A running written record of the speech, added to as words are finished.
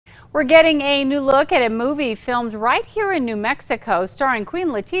We're getting a new look at a movie filmed right here in New Mexico, starring Queen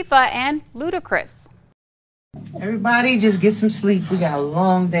Latifah and Ludacris. Everybody just get some sleep. We got a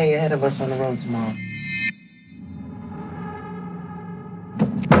long day ahead of us on the road tomorrow.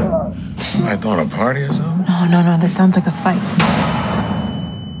 Somebody throwing a party or something? No. This sounds like a fight.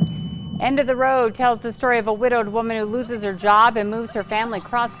 End of the Road tells the story of a widowed woman who loses her job and moves her family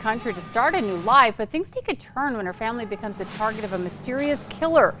cross country to start a new life, but things take a turn when her family becomes the target of a mysterious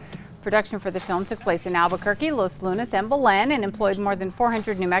killer. Production for the film took place in Albuquerque, Los Lunas, and Belen and employed more than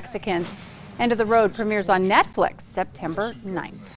 400 New Mexicans. End of the Road premieres on Netflix September 9th.